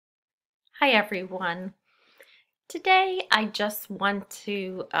Hi everyone. Today I just want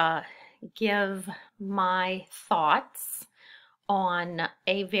to give my thoughts on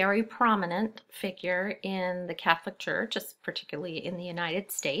a very prominent figure in the Catholic Church, particularly in the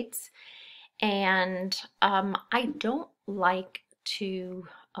United States. And I don't like to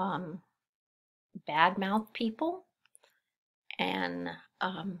badmouth people, and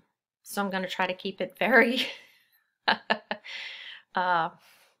so I'm going to try to keep it very uh,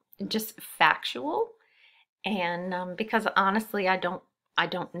 just factual. And because honestly, I don't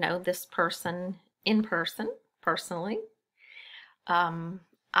know this person in person personally.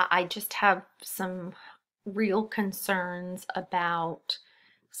 I just have some real concerns about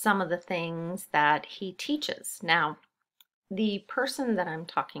some of the things that he teaches. Now, the person that I'm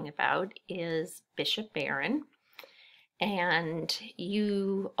talking about is Bishop Barron, and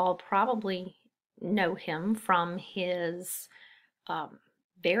you all probably know him from his um,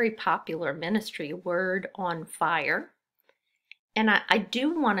 very popular ministry, Word on Fire. And I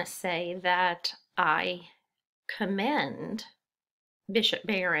do want to say that I commend Bishop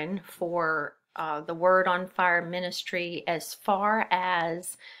Barron for the Word on Fire ministry as far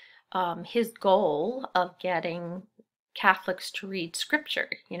as his goal of getting Catholics to read Scripture,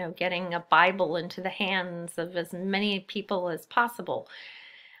 getting a Bible into the hands of as many people as possible.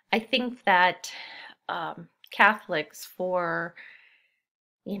 I think that Catholics, for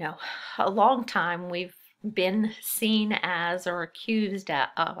a long time, we've been seen as or accused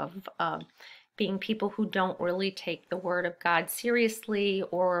of being people who don't really take the Word of God seriously,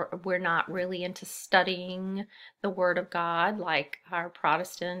 or we're not really into studying the Word of God like our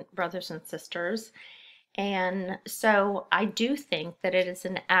Protestant brothers and sisters. And so I do think that it is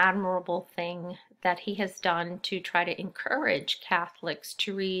an admirable thing that he has done to try to encourage Catholics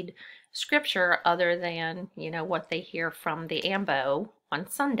to read Scripture other than, what they hear from the AMBO on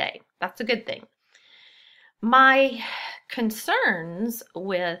Sunday. That's a good thing. My concerns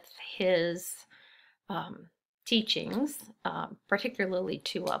with his teachings, particularly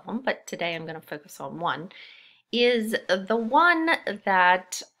two of them, but today I'm going to focus on one, is the one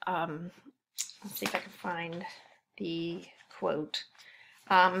that, let's see if I can find the quote.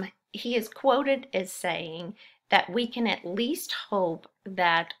 He is quoted as saying that we can at least hope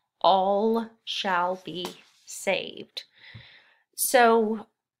that all shall be saved. So,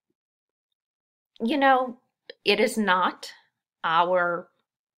 it is not our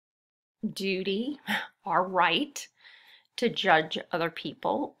duty, our right, to judge other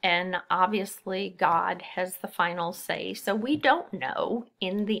people, and obviously God has the final say. So we don't know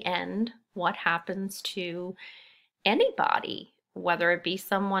in the end what happens to anybody, whether it be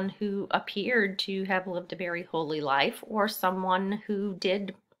someone who appeared to have lived a very holy life or someone who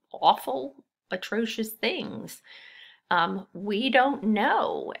did awful, atrocious things. We don't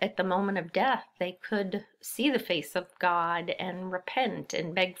know at the moment of death. They could see the face of God and repent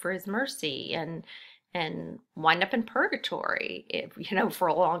and beg for his mercy and wind up in purgatory, for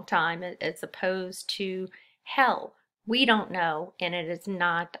a long time, as opposed to hell. We don't know, and it is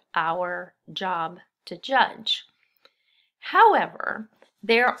not our job to judge. However,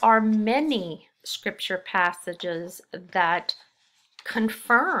 there are many scripture passages that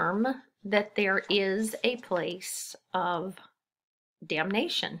confirm that there is a place of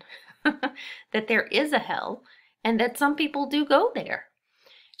damnation, that there is a hell, and that some people do go there.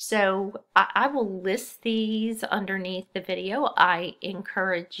 So I will list these underneath the video. I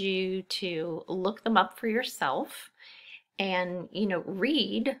encourage you to look them up for yourself and,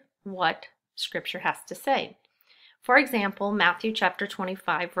 read what Scripture has to say. For example, Matthew chapter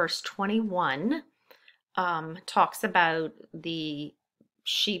 25, verse 21 talks about the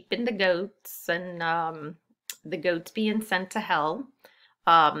sheep and the goats, and the goats being sent to hell,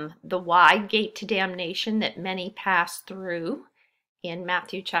 the wide gate to damnation that many pass through in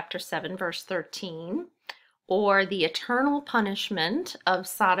Matthew chapter 7, verse 13, or the eternal punishment of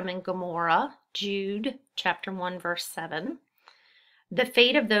Sodom and Gomorrah, Jude chapter 1, verse 7. The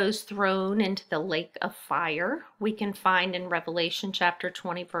fate of those thrown into the lake of fire we can find in Revelation chapter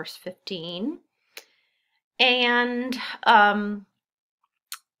 20, verse 15. And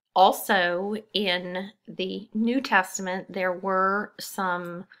also in the New Testament, there were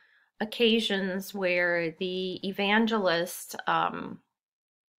some occasions where the evangelist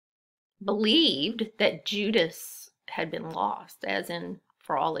believed that Judas had been lost, as in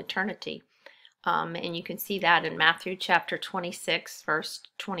for all eternity. And you can see that in Matthew chapter 26, verse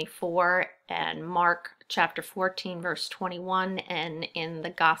 24, and Mark chapter 14, verse 21, and in the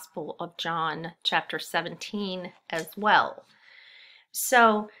Gospel of John chapter 17 as well.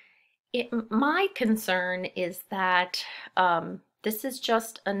 So my concern is that This is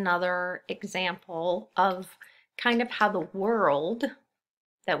just another example of kind of how the world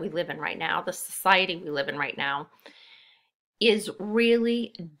that we live in right now, the society we live in right now, is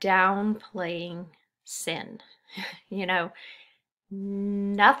really downplaying sin. You know,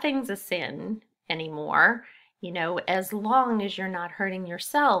 nothing's a sin anymore. You know, as long as you're not hurting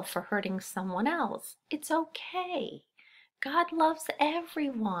yourself or hurting someone else, it's okay. God loves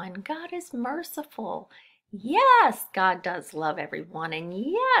everyone. God is merciful. Yes, God does love everyone. And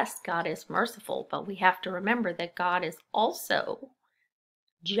yes, God is merciful. But we have to remember that God is also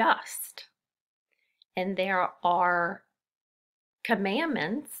just. And there are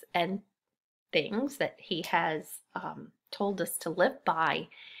commandments and things that He has told us to live by.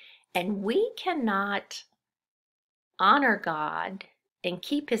 And we cannot honor God and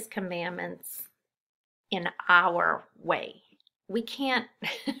keep His commandments in our way. We can't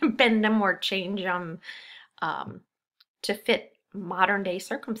bend them or change them to fit modern day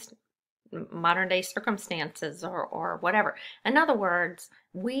circumstances or whatever. In other words,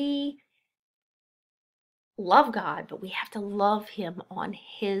 we love God, but we have to love Him on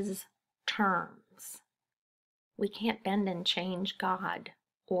His terms. We can't bend and change God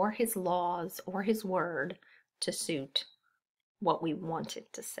or His laws or His word to suit what we want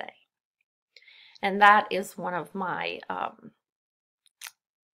it to say. And that is one of my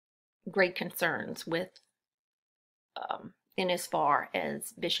great concerns with in as far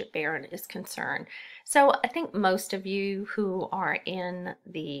as Bishop Barron is concerned. So I think most of you who are in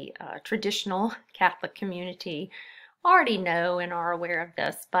the traditional Catholic community already know and are aware of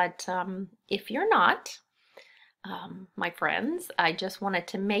this, but if you're not, my friends, I just wanted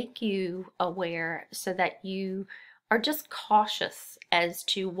to make you aware so that you are just cautious as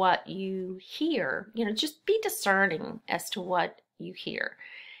to what you hear. You know, just be discerning as to what you hear.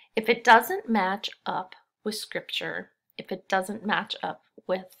 If it doesn't match up with Scripture, if it doesn't match up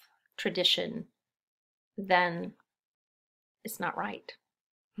with tradition, then it's not right.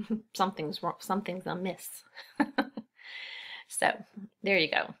 Something's wrong, something's amiss. So there you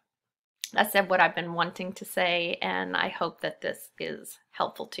go. I said what I've been wanting to say, and I hope that this is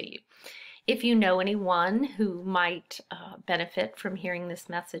helpful to you. If you know anyone who might benefit from hearing this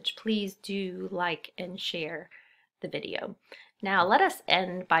message, please do like and share the video. Now let us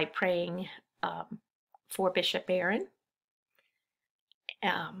end by praying for Bishop Barron,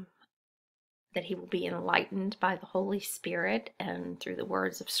 that he will be enlightened by the Holy Spirit and through the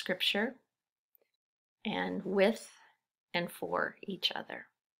words of Scripture, and with and for each other.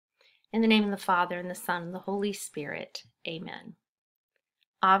 In the name of the Father, and the Son, and the Holy Spirit. Amen.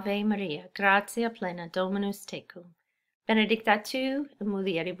 Ave Maria, gratia plena, Dominus tecum. Benedicta tu in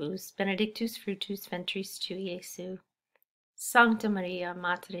mulieribus, benedictus fructus ventris tui, Iesu. Sancta Maria,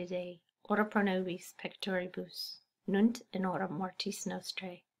 Mater Dei, ora pro nobis peccatoribus, nunc in hora mortis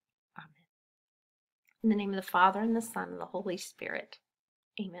nostrae. Amen. In the name of the Father, and the Son, and the Holy Spirit.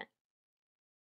 Amen.